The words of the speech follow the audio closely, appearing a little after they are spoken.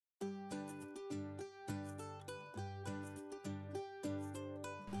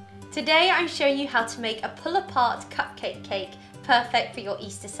Today I'm showing you how to make a pull-apart cupcake cake perfect for your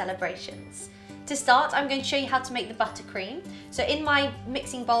Easter celebrations. To start, I'm going to show you how to make the buttercream. So in my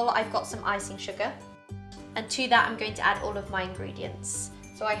mixing bowl I've got some icing sugar, and to that I'm going to add all of my ingredients.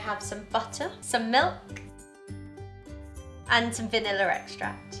 So I have some butter, some milk, and some vanilla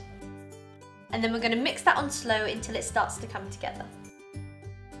extract. And then we're going to mix that on slow until it starts to come together.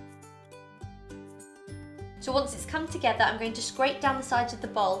 So once it's come together, I'm going to scrape down the sides of the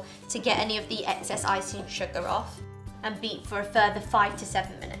bowl to get any of the excess icing sugar off and beat for a further 5 to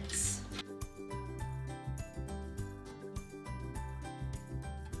 7 minutes.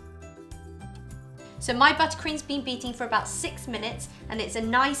 So my buttercream's been beating for about 6 minutes and it's a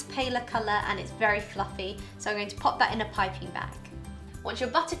nice paler colour and it's very fluffy, so I'm going to pop that in a piping bag. Once your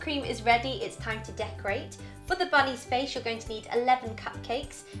buttercream is ready, it's time to decorate. For the bunny's face, you're going to need 11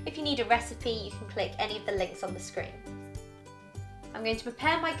 cupcakes. If you need a recipe, you can click any of the links on the screen. I'm going to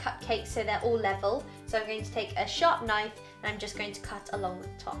prepare my cupcakes so they're all level. So I'm going to take a sharp knife and I'm just going to cut along the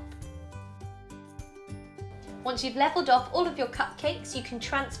top. Once you've leveled off all of your cupcakes, you can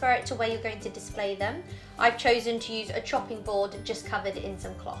transfer it to where you're going to display them. I've chosen to use a chopping board just covered in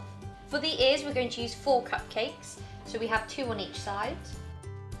some cloth. For the ears, we're going to use 4 cupcakes. So we have 2 on each side.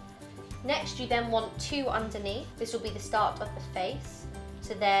 Next, you then want 2 underneath. This will be the start of the face,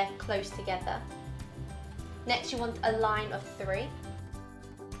 so they're close together. Next, you want a line of 3.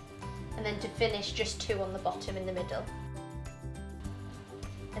 And then to finish, just 2 on the bottom in the middle.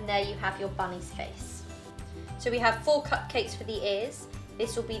 And there you have your bunny's face. So we have 4 cupcakes for the ears.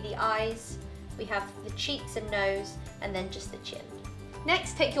 This will be the eyes. We have the cheeks and nose, and then just the chin.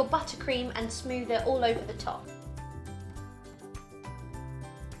 Next, take your buttercream and smooth it all over the top.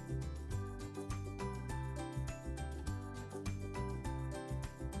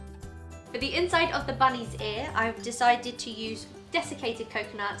 For the inside of the bunny's ear, I've decided to use Desiccated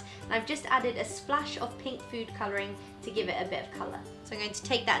Coconut, and I've just added a splash of pink food colouring to give it a bit of colour. So I'm going to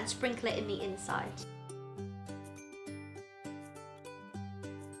take that and sprinkle it in the inside.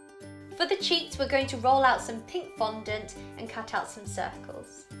 For the cheeks, we're going to roll out some pink fondant and cut out some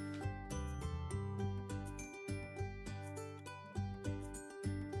circles.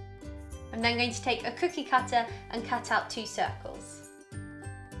 I'm then going to take a cookie cutter and cut out 2 circles.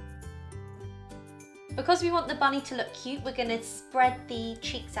 Because we want the bunny to look cute, we're going to spread the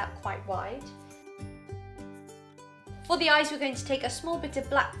cheeks out quite wide. For the eyes, we're going to take a small bit of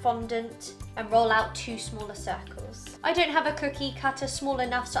black fondant and roll out 2 smaller circles. I don't have a cookie cutter small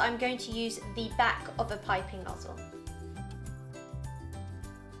enough, so I'm going to use the back of a piping nozzle.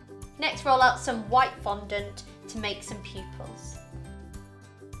 Next, roll out some white fondant to make some pupils.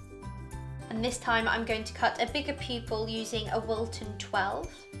 And this time I'm going to cut a bigger pupil using a Wilton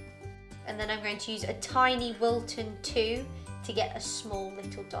 12. And then I'm going to use a tiny Wilton 2 to get a small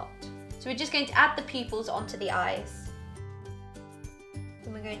little dot. So we're just going to add the pupils onto the eyes.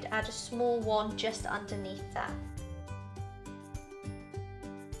 And we're going to add a small one just underneath that.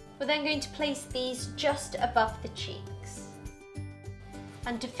 We're then going to place these just above the cheeks.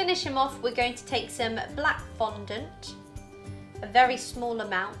 And to finish them off, we're going to take some black fondant, a very small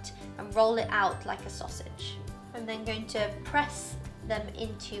amount, and roll it out like a sausage. I'm then going to press them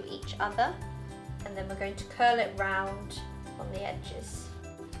into each other, and then we're going to curl it round on the edges.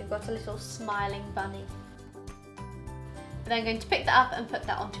 So we've got a little smiling bunny. And then I'm going to pick that up and put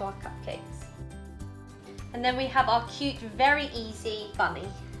that onto our cupcakes. And then we have our cute, very easy bunny.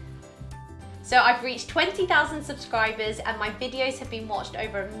 So I've reached 20,000 subscribers and my videos have been watched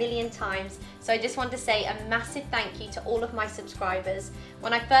over 1 million times. So I just want to say a massive thank you to all of my subscribers.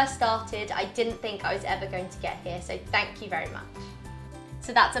 When I first started, I didn't think I was ever going to get here, so thank you very much.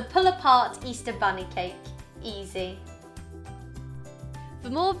 So that's a pull-apart Easter bunny cake. Easy.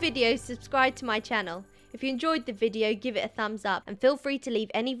 For more videos, subscribe to my channel. If you enjoyed the video, give it a thumbs up and feel free to leave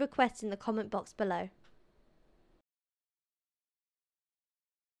any requests in the comment box below.